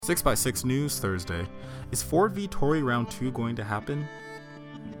6x6 News Thursday. Is Ford v Tory Round 2 going to happen?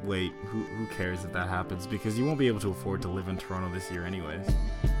 Wait, who cares if that happens, because you won't be able to afford to live in Toronto this year anyways.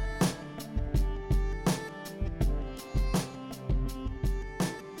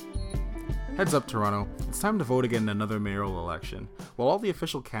 Heads up, Toronto. It's time to vote again in another mayoral election. While all the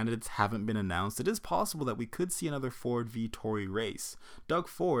official candidates haven't been announced, it is possible that we could see another Ford v Tory race. Doug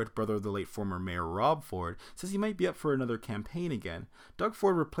Ford, brother of the late former Mayor Rob Ford, says he might be up for another campaign again. Doug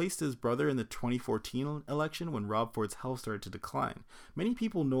Ford replaced his brother in the 2014 election when Rob Ford's health started to decline. Many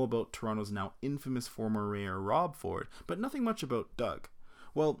people know about Toronto's now infamous former Mayor Rob Ford, but nothing much about Doug.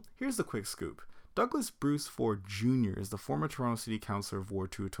 Well, here's the quick scoop. Douglas Bruce Ford Jr. is the former Toronto City Councillor of Ward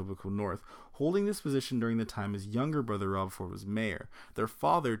 2 Etobicoke North, holding this position during the time his younger brother Rob Ford was mayor. Their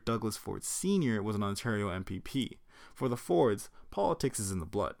father, Douglas Ford Sr., was an Ontario MPP. For the Fords, politics is in the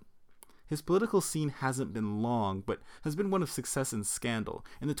blood. His political scene hasn't been long, but has been one of success and scandal.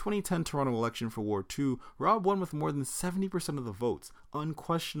 In the 2010 Toronto election for Ward 2, Rob won with more than 70% of the votes,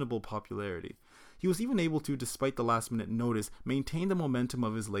 unquestionable popularity. He was even able to, despite the last-minute notice, maintain the momentum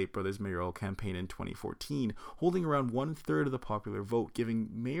of his late brother's mayoral campaign in 2014, holding around one-third of the popular vote, giving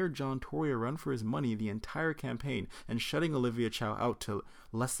Mayor John Tory a run for his money the entire campaign, and shutting Olivia Chow out to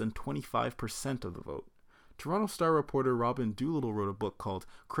less than 25% of the vote. Toronto Star reporter Robin Doolittle wrote a book called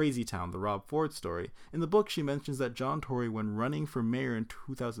Crazy Town, The Rob Ford Story. In the book, she mentions that John Tory, when running for mayor in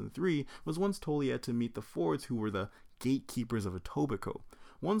 2003, was once told he had to meet the Fords, who were the gatekeepers of Etobicoke.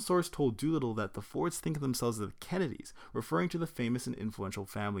 One source told Doolittle that the Fords think of themselves as the Kennedys, referring to the famous and influential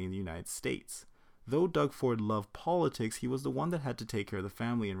family in the United States. Though Doug Ford loved politics, he was the one that had to take care of the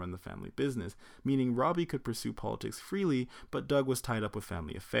family and run the family business, meaning Robbie could pursue politics freely, but Doug was tied up with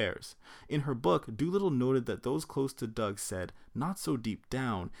family affairs. In her book, Doolittle noted that those close to Doug said, not so deep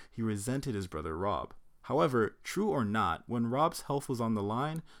down, he resented his brother Rob. However, true or not, when Rob's health was on the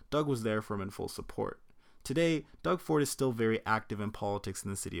line, Doug was there for him in full support. Today, Doug Ford is still very active in politics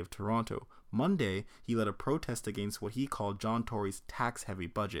in the city of Toronto. Monday, he led a protest against what he called John Tory's tax-heavy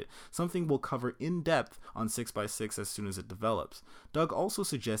budget, something we'll cover in depth on 6x6 as soon as it develops. Doug also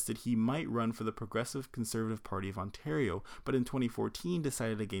suggested he might run for the Progressive Conservative Party of Ontario, but in 2014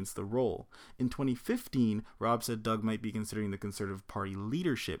 decided against the role. In 2015, Rob said Doug might be considering the Conservative Party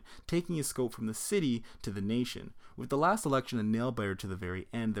leadership, taking his scope from the city to the nation. With the last election a nail-biter to the very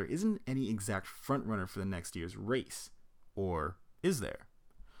end, there isn't any exact frontrunner for the next year's race. Or is there?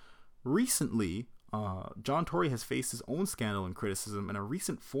 Recently, John Tory has faced his own scandal and criticism, and a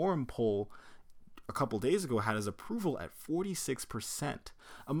recent Forum poll a couple days ago had his approval at 46%.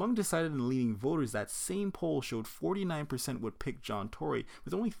 Among decided and leading voters, that same poll showed 49% would pick John Tory,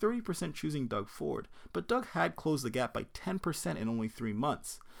 with only 30% choosing Doug Ford. But Doug had closed the gap by 10% in only 3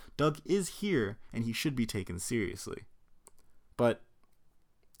 months. Doug is here, and he should be taken seriously. But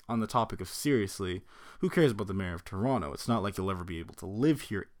on the topic of seriously, who cares about the mayor of Toronto? It's not like you'll ever be able to live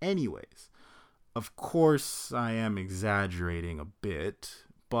here anyways. Of course, I am exaggerating a bit,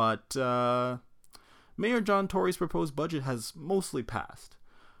 but Mayor John Tory's proposed budget has mostly passed.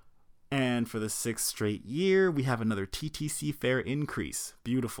 And for the 6th straight year, we have another TTC fare increase.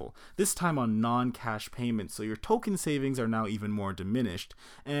 Beautiful. This time on non-cash payments, so your token savings are now even more diminished.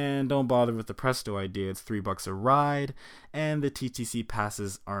 And don't bother with the Presto idea, it's $3 a ride, and the TTC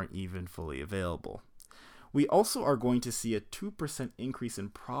passes aren't even fully available. We also are going to see a 2% increase in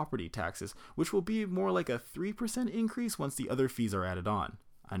property taxes, which will be more like a 3% increase once the other fees are added on.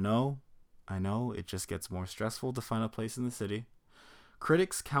 I know, it just gets more stressful to find a place in the city.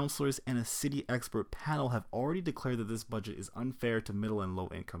 Critics, councillors, and a city expert panel have already declared that this budget is unfair to middle and low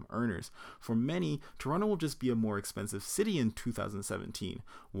income earners. For many, Toronto will just be a more expensive city in 2017.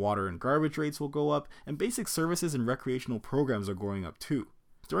 Water and garbage rates will go up, and basic services and recreational programs are going up too.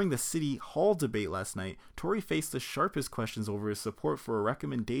 During the City Hall debate last night, Tory faced the sharpest questions over his support for a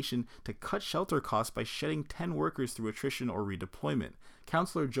recommendation to cut shelter costs by shedding 10 workers through attrition or redeployment.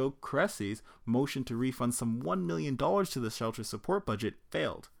 Councillor Joe Cressy's motion to refund some $1 million to the shelter support budget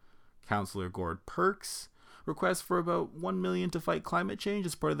failed. Councillor Gord Perks' request for about $1 million to fight climate change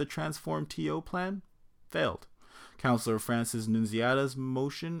as part of the Transform TO plan failed. Councillor Francis Nunziata's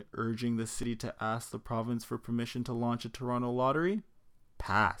motion urging the city to ask the province for permission to launch a Toronto lottery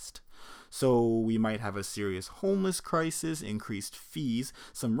passed. So we might have a serious homeless crisis, increased fees,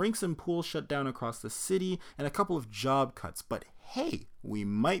 some rinks and pools shut down across the city, and a couple of job cuts. But hey, we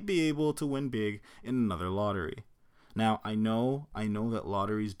might be able to win big in another lottery. Now, I know that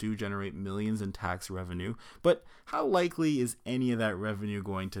lotteries do generate millions in tax revenue, but how likely is any of that revenue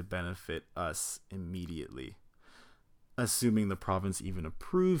going to benefit us immediately? Assuming the province even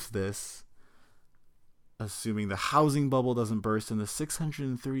approves this, assuming the housing bubble doesn't burst and the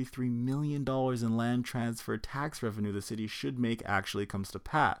 $633 million in land transfer tax revenue the city should make actually comes to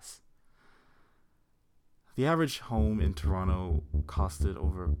pass. The average home in Toronto costed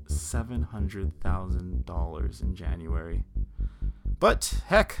over $700,000 in January. But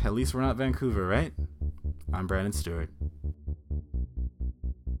heck, at least we're not Vancouver, right? I'm Brandon Stewart.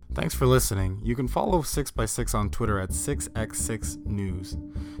 Thanks for listening. You can follow 6x6 on Twitter at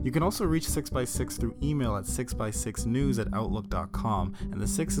 6x6news. You can also reach 6x6 through email at 6x6news@outlook.com, and the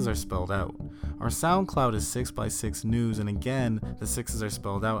 6's are spelled out. Our SoundCloud is 6x6news, and again, the 6's are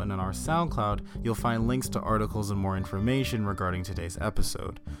spelled out, and on our SoundCloud, you'll find links to articles and more information regarding today's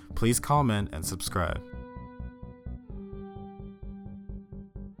episode. Please comment and subscribe.